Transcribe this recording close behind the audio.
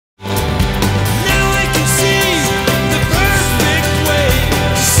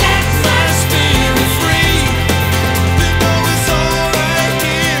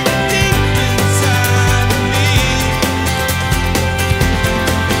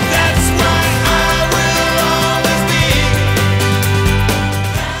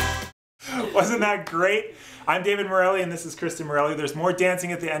Wasn't that great? I'm David Morelli and this is Christy Morelli. There's more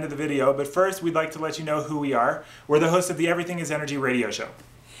dancing at the end of the video, but first we'd like to let you know who we are. We're the hosts of the Everything is Energy radio show.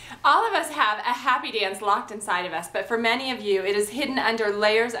 All of us have a happy dance locked inside of us, but for many of you, it is hidden under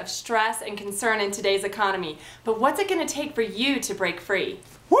layers of stress and concern in today's economy. But what's it going to take for you to break free?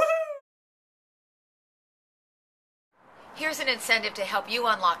 Woohoo! Here's an incentive to help you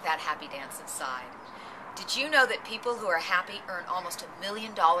unlock that happy dance inside. Did you know that people who are happy earn almost $1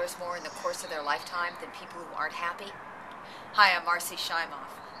 million more in the course of their lifetime than people who aren't happy? Hi, I'm Marcy Shimoff,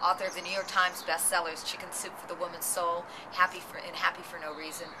 author of the New York Times bestsellers Chicken Soup for the Woman's Soul, Happy for No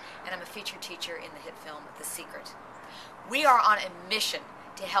Reason, and I'm a featured teacher in the hit film The Secret. We are on a mission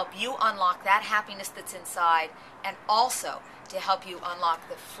to help you unlock that happiness that's inside and also to help you unlock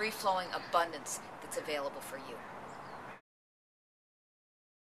the free-flowing abundance that's available for you.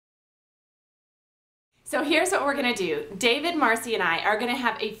 So here's what we're going to do. David, Marcy, and I are going to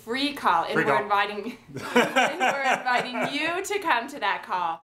have a free call, and we're inviting you to come to that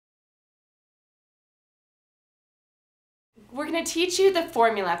call. We're going to teach you the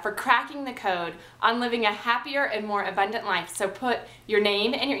formula for cracking the code on living a happier and more abundant life. So put your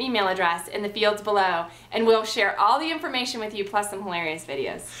name and your email address in the fields below, and we'll share all the information with you, plus some hilarious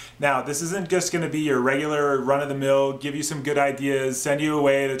videos. Now, this isn't just going to be your regular run-of-the-mill, give you some good ideas, send you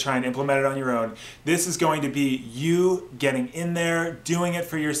away to try and implement it on your own. This is going to be you getting in there, doing it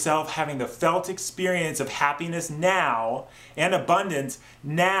for yourself, having the felt experience of happiness now and abundance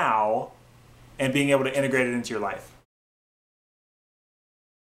now, and being able to integrate it into your life.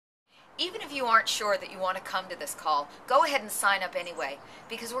 Even if you aren't sure that you want to come to this call, go ahead and sign up anyway,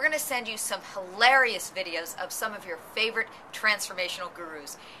 because we're going to send you some hilarious videos of some of your favorite transformational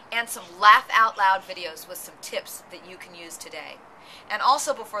gurus and some laugh out loud videos with some tips that you can use today. And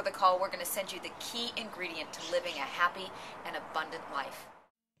also before the call, we're going to send you the key ingredient to living a happy and abundant life.